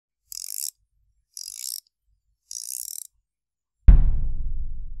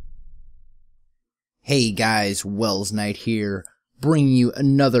Hey guys, Welsknight here, bringing you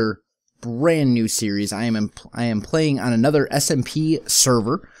another brand new series. I am playing on another SMP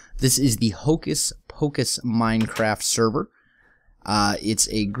server. This is the Hocus Pocus Minecraft server. It's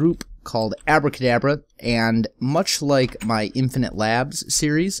a group called Abracadabra, and much like my Infinite Labs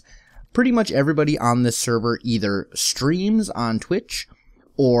series, pretty much everybody on this server either streams on Twitch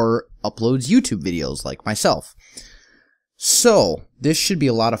or uploads YouTube videos like myself. So, this should be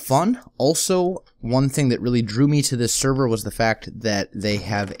a lot of fun. Also, one thing that really drew me to this server was the fact that they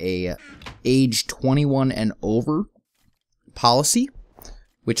have a age 21 and over policy,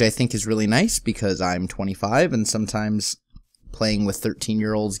 which I think is really nice because I'm 25 and sometimes playing with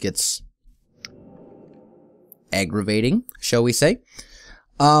 13-year-olds gets aggravating, shall we say.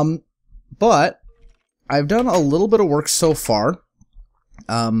 But I've done a little bit of work so far.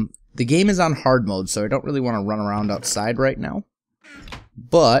 The game is on hard mode, so I don't really want to run around outside right now.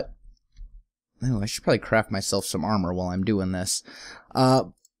 But, I should probably craft myself some armor while I'm doing this.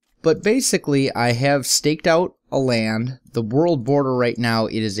 But basically, I have staked out a land. The world border right now,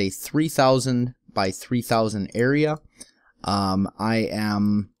 it is a 3,000 by 3,000 area. I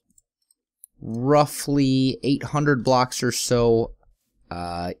am roughly 800 blocks or so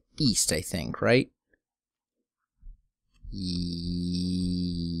east, I think, right?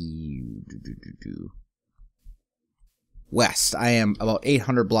 West. I am about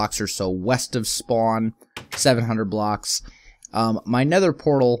 800 blocks or so west of spawn, 700 blocks. My nether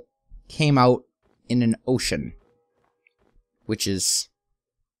portal came out in an ocean, which is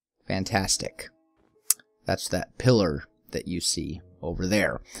fantastic. That's that pillar that you see over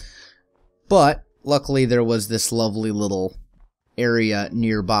there. But luckily there was this lovely little area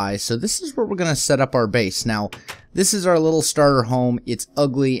nearby, so this is where we're going to set up our base. Now, this is our little starter home. It's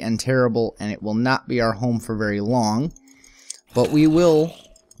ugly and terrible, and it will not be our home for very long, but we will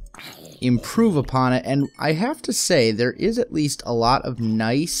improve upon it. And I have to say, there is at least a lot of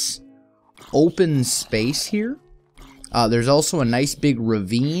nice open space here. There's also a nice big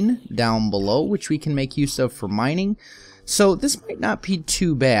ravine down below, which we can make use of for mining. So this might not be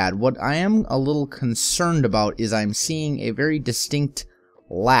too bad. What I am a little concerned about is I'm seeing a very distinct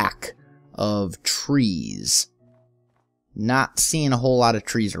lack of trees. Not seeing a whole lot of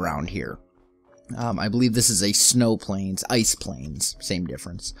trees around here. I believe this is a snow plains, ice plains, same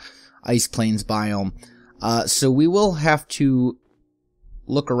difference. Ice plains biome. So we will have to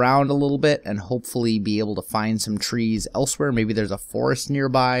look around a little bit and hopefully be able to find some trees elsewhere. Maybe there's a forest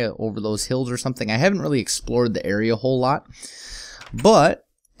nearby over those hills or something. I haven't really explored the area a whole lot. But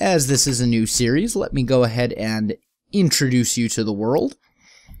as this is a new series, let me go ahead and introduce you to the world.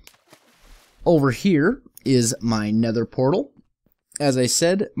 Over here is my nether portal. As I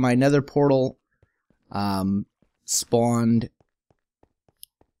said, my nether portal spawned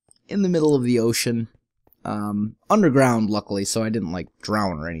in the middle of the ocean. Underground, luckily, so I didn't like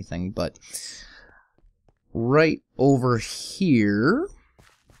drown or anything, but right over here,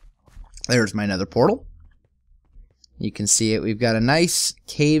 there's my nether portal. You can see it. We've got a nice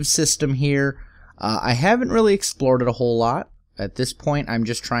cave system here. I haven't really explored it a whole lot. At this point, I'm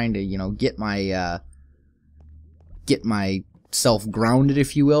just trying to, get myself grounded,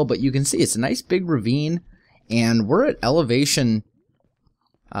 if you will, but you can see it's a nice big ravine, and we're at elevation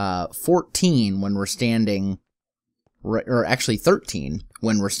 14 when we're standing, or actually 13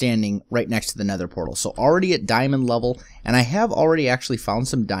 when we're standing right next to the nether portal. So already at diamond level, and I have already actually found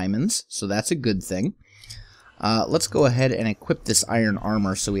some diamonds, so that's a good thing. Let's go ahead and equip this iron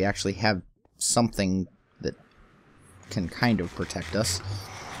armor so we actually have something that can kind of protect us.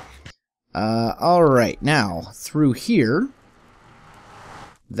 Alright, now through here,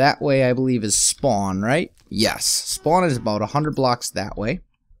 that way I believe is spawn, right? Yes, spawn is about 100 blocks that way.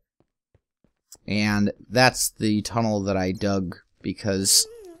 And that's the tunnel that I dug because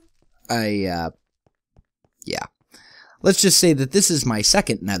yeah. Let's just say that this is my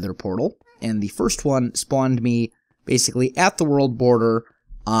second nether portal, and the first one spawned me basically at the world border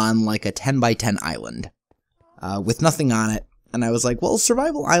on like a 10 by 10 island with nothing on it. And I was like, well,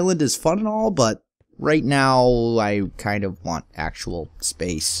 Survival Island is fun and all, but right now I kind of want actual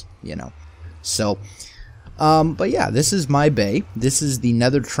space, So, but yeah, this is my bay. This is the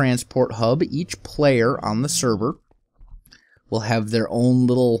Nether Transport Hub. Each player on the server will have their own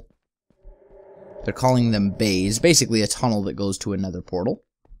little, they're calling them bays, basically a tunnel that goes to a nether portal.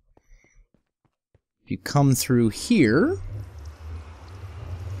 If you come through here,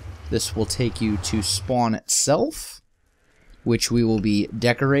 this will take you to spawn itself, which we will be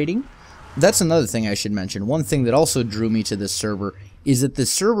decorating. That's another thing I should mention. One thing that also drew me to this server is that the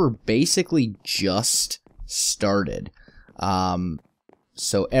server basically just started.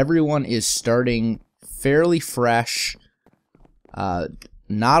 So everyone is starting fairly fresh.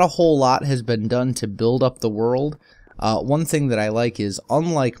 Not a whole lot has been done to build up the world. One thing that I like is,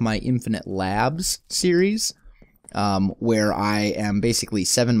 unlike my Infinite Labs series, where I am basically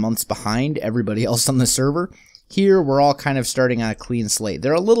 7 months behind everybody else on the server, here we're all kind of starting on a clean slate.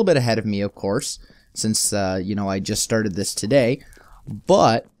 They're a little bit ahead of me, of course, since, you know, I just started this today,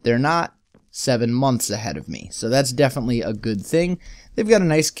 but they're not 7 months ahead of me, so that's definitely a good thing. They've got a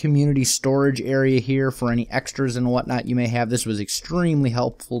nice community storage area here for any extras and whatnot you may have. This was extremely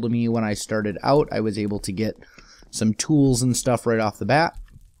helpful to me when I started out. I was able to get some tools and stuff right off the bat.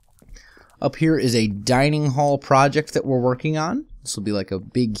 Up here is a dining hall project that we're working on. This will be like a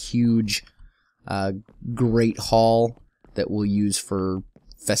big, huge, great hall that we'll use for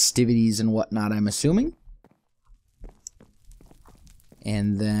festivities and whatnot, I'm assuming.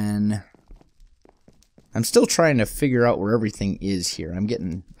 And then I'm still trying to figure out where everything is here.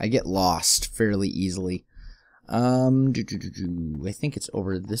 I get lost fairly easily. I think it's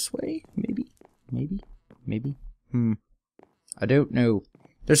over this way, maybe. I don't know.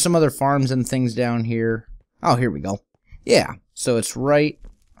 There's some other farms and things down here. Oh, here we go. Yeah, so it's right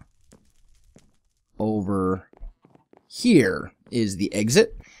over here is the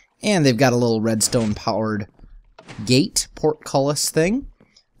exit, and they've got a little redstone powered gate, portcullis thing.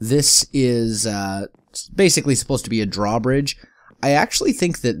 This is basically supposed to be a drawbridge. I actually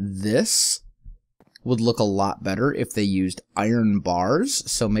think that this would look a lot better if they used iron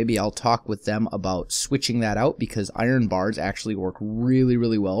bars, so maybe I'll talk with them about switching that out, because iron bars actually work really,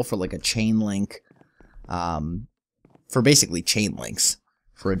 really well for like a chain link, for basically chain links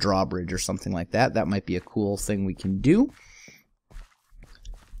for a drawbridge or something like that. That might be a cool thing we can do.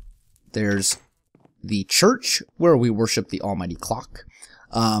 There's the church where we worship the almighty clock.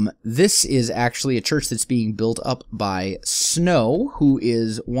 This is actually a church that's being built up by Snow, who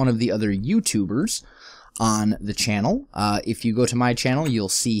is one of the other YouTubers on the channel. If you go to my channel, you'll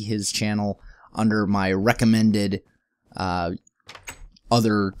see his channel under my recommended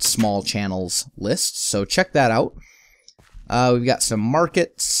other small channels list, so check that out. We've got some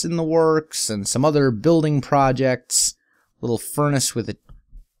markets in the works and some other building projects. Little furnace with a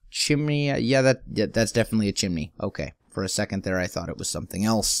chimney. Yeah, that's definitely a chimney. Okay. For a second there, I thought it was something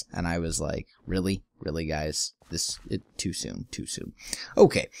else, and I was like, really, guys, too soon.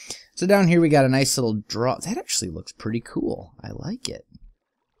 Okay, so down here we got a nice little draw. That actually looks pretty cool. I like it.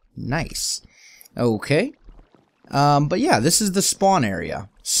 Nice. Okay, but yeah, this is the spawn area.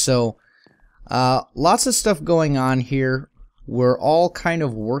 So, lots of stuff going on here. We're all kind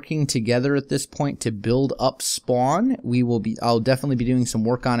of working together at this point to build up spawn. I'll definitely be doing some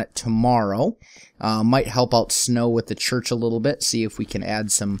work on it tomorrow. Might help out Snow with the church a little bit, see if we can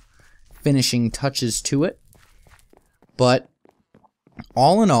add some finishing touches to it. But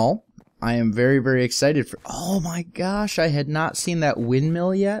all in all, I am very, very excited for... Oh my gosh, I had not seen that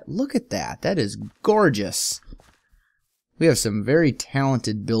windmill yet. Look at that. That is gorgeous. We have some very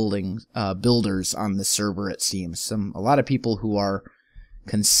talented builders on the server, it seems. A lot of people who are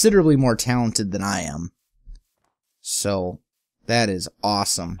considerably more talented than I am. So, that is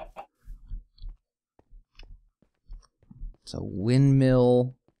awesome. So,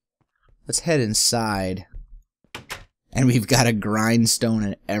 windmill. Let's head inside. And we've got a grindstone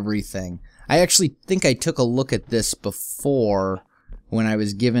and everything. I actually think I took a look at this before when I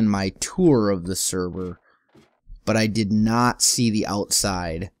was given my tour of the server. But I did not see the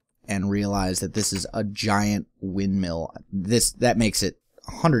outside and realize that this is a giant windmill. That makes it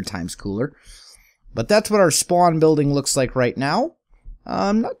 100 times cooler. But that's what our spawn building looks like right now.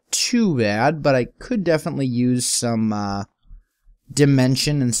 Not too bad, but I could definitely use some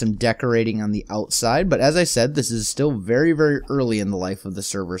dimension and some decorating on the outside. But as I said, this is still very, very early in the life of the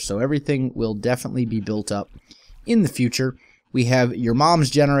server, so everything will definitely be built up in the future. We have your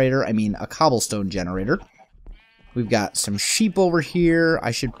mom's generator, a cobblestone generator. We've got some sheep over here.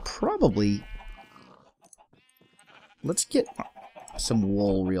 I should probably... Let's get some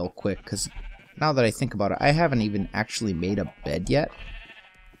wool real quick, because now that I think about it, I haven't even actually made a bed yet.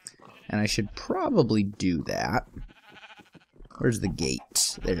 And I should probably do that. Where's the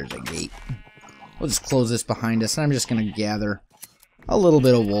gate? There's the gate. We'll just close this behind us, and I'm just going to gather a little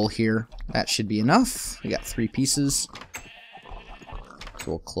bit of wool here. That should be enough. We got 3 pieces. So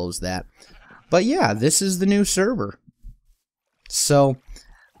we'll close that. But yeah, this is the new server. So,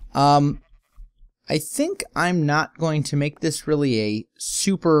 I think I'm not going to make this really a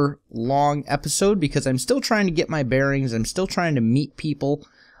super long episode because I'm still trying to get my bearings. I'm still trying to meet people.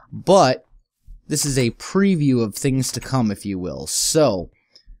 But this is a preview of things to come, if you will. So,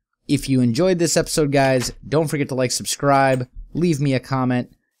 if you enjoyed this episode, guys, don't forget to like, subscribe, leave me a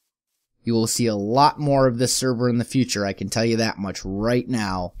comment. You will see a lot more of this server in the future, I can tell you that much right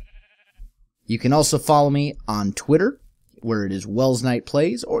now. You can also follow me on Twitter, where it is Welsknight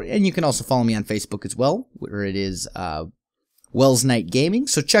Plays, and you can also follow me on Facebook as well, where it is Welsknight Gaming.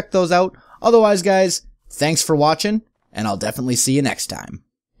 So check those out. Otherwise, guys, thanks for watching, and I'll definitely see you next time.